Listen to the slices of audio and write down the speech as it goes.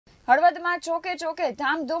હળવદમાં ચોકે ચોકે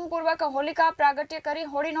ધામધૂમપૂર્વક હોલિકા પ્રાગટ્ય કરી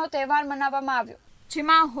હોળીનો તહેવાર મનાવવામાં આવ્યો,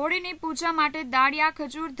 જેમાં હોળીની પૂજા માટે દાળિયા,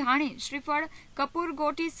 ખજૂર, ધાણી, શ્રીફળ, કપૂર,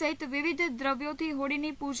 ગોટી સહિત વિવિધ દ્રવ્યોથી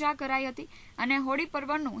હોળીની પૂજા કરાઈ હતી અને હોળી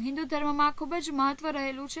પર્વનું હિન્દુ ધર્મમાં ખૂબ જ મહત્વ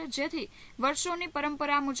રહેલું છે, જેથી વર્ષોની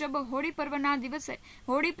પરંપરા મુજબ હોળી પર્વના દિવસે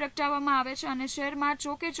હોળી પ્રગટાવવામાં આવે છે અને શહેરમાં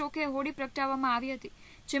ચોકે ચોકે હોળી પ્રગટાવવામાં આવી હતી,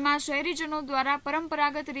 જેમાં શહેરીજનો દ્વારા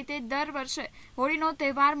પરંપરાગત રીતે દર વર્ષે હોળીનો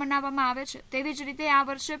તહેવાર મનાવવામાં આવે છે। તેવી જ રીતે આ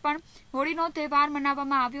વર્ષે પણ હોળીનો તહેવાર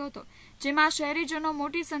મનાવવામાં આવ્યો હતો, જેમાં શહેરીજનો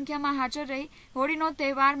મોટી સંખ્યામાં હાજર રહી હોળીનો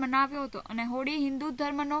તહેવાર મનાવ્યો હતો અને હોળી હિન્દુ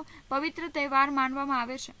ધર્મનો પવિત્ર તહેવાર માનવામાં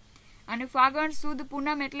આવે છે અને ફાગણ સુદ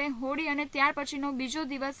પૂનમ એટલે હોળી અને ત્યાર પછીનો બીજો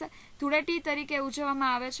દિવસ ધૂળેટી તરીકે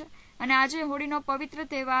ઉજવવામાં આવે છે અને આજે હોળીનો પવિત્ર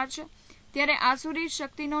તહેવાર છે, ત્યારે આસુરી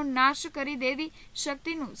શક્તિનો નાશ કરી દેવી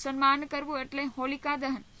શક્તિનું સન્માન કરવું એટલે હોલિકા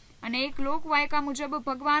દહન અને એક લોકવાયકા મુજબ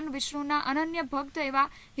ભગવાન વિષ્ણુના અનન્ય ભક્ત એવા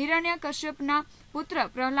હિરણ્યકશ્યપના પુત્ર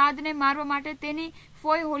પ્રહલાદને મારવા માટે તેની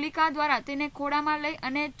ફોઈ હોલિકા દ્વારા તેને ખોળામાં લઈ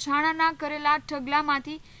અને છાણાના કરેલા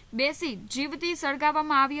ઢગલામાંથી બેસી જીવતી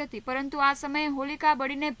સળગાવવામાં આવી હતી, પરંતુ આ સમયે હોલિકા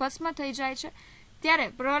બળીને ભસ્મ થઈ જાય છે, ત્યારે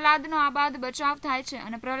પ્રહલાદનો આબાદ બચાવ થાય છે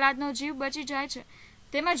અને પ્રહલાદનો જીવ બચી જાય છે,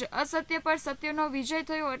 તેમજ અસત્ય પર સત્યનો વિજય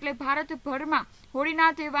થયો એટલે ભારતભરમાં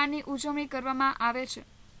હોળીના તહેવારની ઉજવણી કરવામાં આવે છે।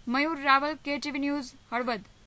 મયુર રાવલ, KTV ન્યૂઝ, હળવદ।